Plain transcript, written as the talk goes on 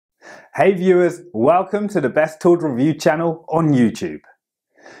Hey viewers, welcome to the Best Tools Review channel on YouTube.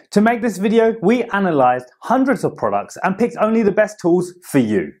 To make this video, we analysed hundreds of products and picked only the best tools for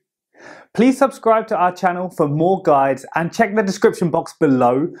you. Please subscribe to our channel for more guides and check the description box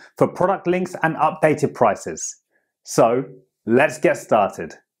below for product links and updated prices. So, let's get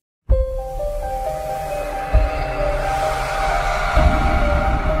started.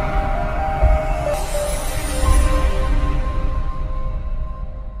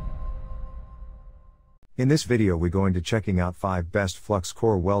 In this video we're going to checking out 5 best flux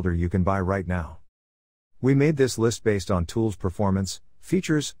core welder you can buy right now. We made this list based on tools performance,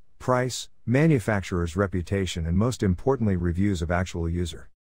 features, price, manufacturer's reputation and most importantly reviews of actual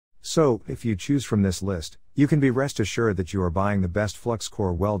user. So, if you choose from this list, you can be rest assured that you are buying the best flux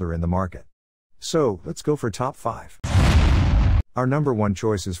core welder in the market. So, let's go for top 5. Our number 1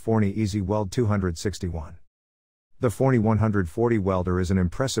 choice is Forney Easy Weld 261. The Forney 140 welder is an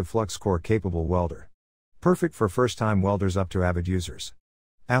impressive flux core capable welder. Perfect for first-time welders up to avid users.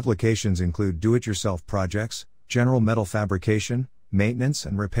 Applications include do-it-yourself projects, general metal fabrication, maintenance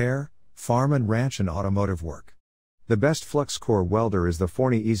and repair, farm and ranch and automotive work. The best flux core welder is the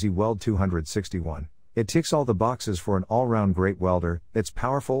Forney Easy Weld 261. It ticks all the boxes for an all-round great welder. It's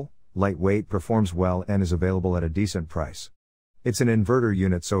powerful, lightweight, performs well and is available at a decent price. It's an inverter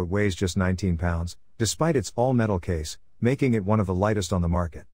unit so it weighs just 19 pounds, despite its all-metal case, making it one of the lightest on the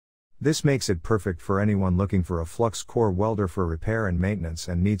market. This makes it perfect for anyone looking for a flux core welder for repair and maintenance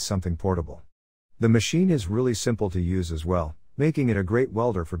and needs something portable. The machine is really simple to use as well, making it a great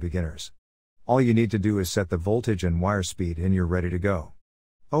welder for beginners. All you need to do is set the voltage and wire speed and you're ready to go.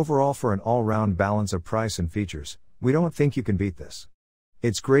 Overall, for an all-round balance of price and features, we don't think you can beat this.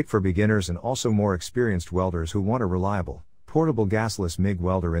 It's great for beginners and also more experienced welders who want a reliable, portable gasless MIG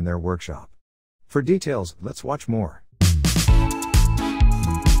welder in their workshop. For details, let's watch more.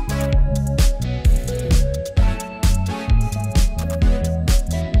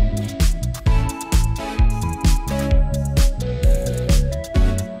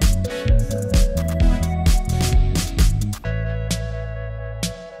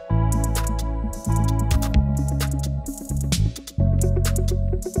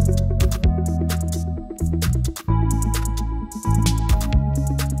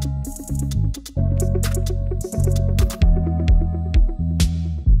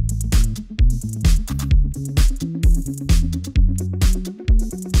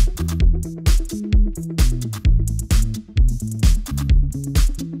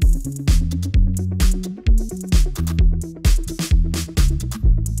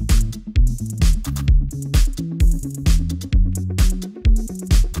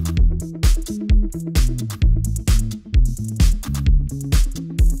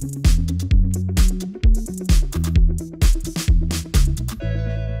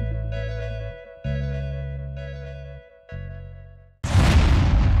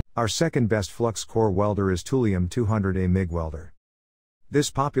 Our second best flux core welder is Thulium 200A MIG welder. This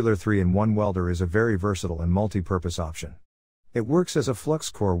popular 3-in-1 welder is a very versatile and multi-purpose option. It works as a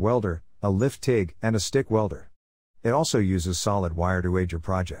flux core welder, a lift TIG, and a stick welder. It also uses solid wire to aid your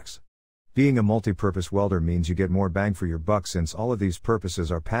projects. Being a multi-purpose welder means you get more bang for your buck since all of these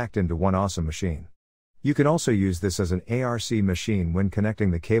purposes are packed into one awesome machine. You can also use this as an ARC machine when connecting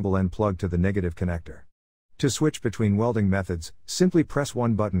the cable end plug to the negative connector. To switch between welding methods, simply press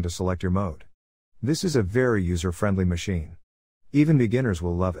one button to select your mode. This is a very user-friendly machine. Even beginners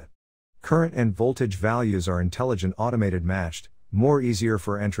will love it. Current and voltage values are intelligent automated matched, more easier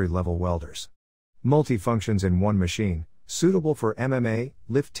for entry-level welders. Multi-functions in one machine, suitable for MMA,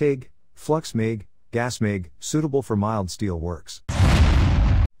 lift TIG, flux MIG, gas MIG, suitable for mild steel works.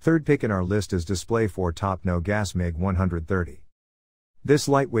 Third pick in our list is Display 4 Top No Gas MIG 130. This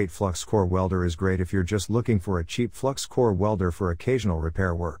lightweight flux core welder is great if you're just looking for a cheap flux core welder for occasional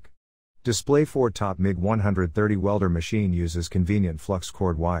repair work. Display 4 Top MIG 130 welder machine uses convenient flux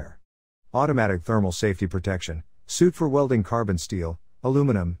cord wire. Automatic thermal safety protection, suit for welding carbon steel,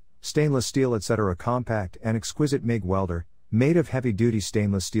 aluminum, stainless steel etc. Compact and exquisite MIG welder, made of heavy-duty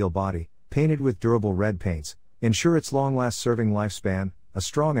stainless steel body, painted with durable red paints, ensure its long-last serving lifespan, a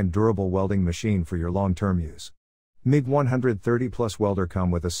strong and durable welding machine for your long-term use. MIG 130 Plus welder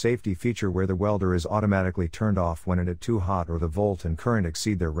come with a safety feature where the welder is automatically turned off when it is too hot or the volt and current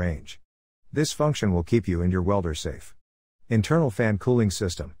exceed their range. This function will keep you and your welder safe. Internal fan cooling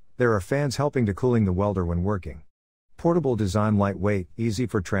system. There are fans helping to cooling the welder when working. Portable design, lightweight, easy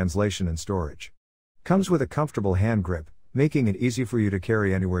for translation and storage. Comes with a comfortable hand grip, making it easy for you to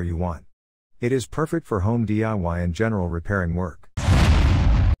carry anywhere you want. It is perfect for home DIY and general repairing work.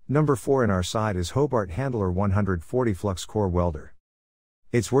 Number 4 in our side is Hobart Handler 140 Flux Core Welder.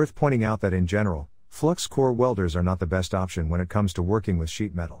 It's worth pointing out that in general, flux core welders are not the best option when it comes to working with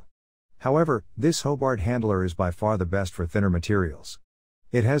sheet metal. However, this Hobart handler is by far the best for thinner materials.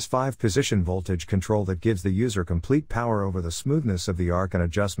 It has 5-position voltage control that gives the user complete power over the smoothness of the arc and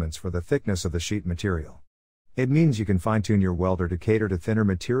adjustments for the thickness of the sheet material. It means you can fine-tune your welder to cater to thinner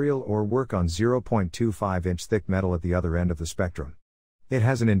material or work on 0.25-inch thick metal at the other end of the spectrum. It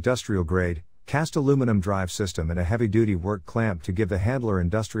has an industrial-grade, cast aluminum drive system and a heavy-duty work clamp to give the handler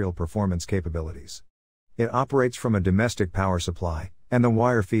industrial performance capabilities. It operates from a domestic power supply, and the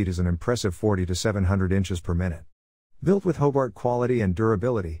wire feed is an impressive 40 to 700 inches per minute. Built with Hobart quality and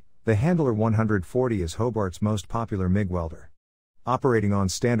durability, the Handler 140 is Hobart's most popular MIG welder. Operating on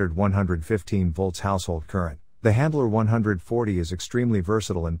standard 115 volts household current, the Handler 140 is extremely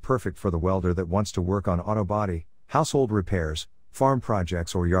versatile and perfect for the welder that wants to work on auto body, household repairs, farm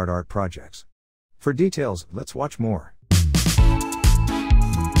projects or yard art projects. For details, let's watch more.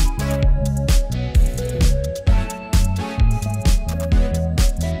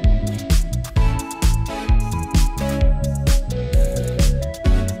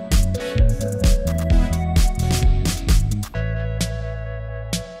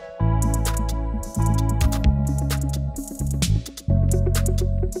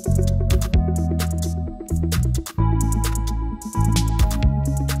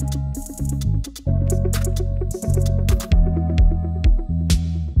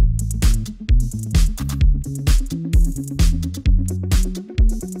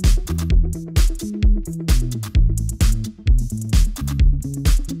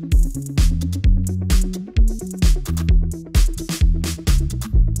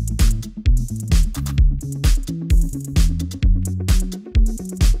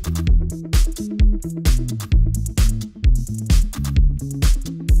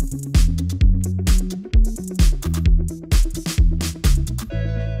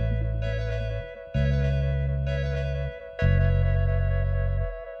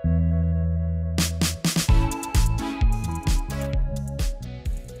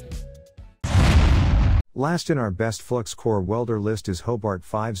 Last in our best flux core welder list is Hobart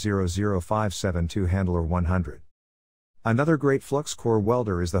 500572 Handler 100. Another great flux core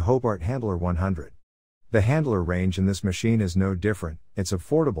welder is the Hobart Handler 100. The handler range in this machine is no different, it's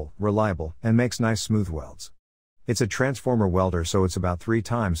affordable, reliable, and makes nice smooth welds. It's a transformer welder, so it's about 3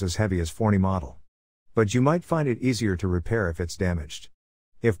 times as heavy as 40 model. But you might find it easier to repair if it's damaged.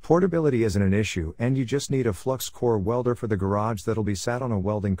 If portability isn't an issue and you just need a flux core welder for the garage that'll be sat on a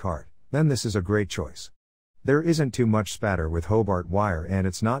welding cart, then this is a great choice. There isn't too much spatter with Hobart wire and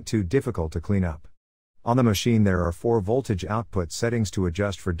it's not too difficult to clean up. On the machine there are 4 voltage output settings to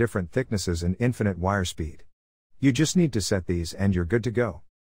adjust for different thicknesses and infinite wire speed. You just need to set these and you're good to go.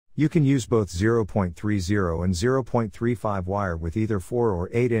 You can use both 0.30 and 0.35 wire with either 4 or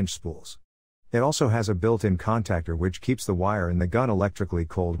 8-inch spools. It also has a built-in contactor which keeps the wire in the gun electrically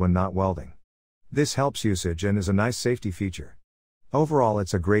cold when not welding. This helps usage and is a nice safety feature. Overall,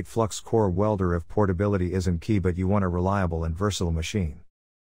 it's a great flux core welder if portability isn't key but you want a reliable and versatile machine.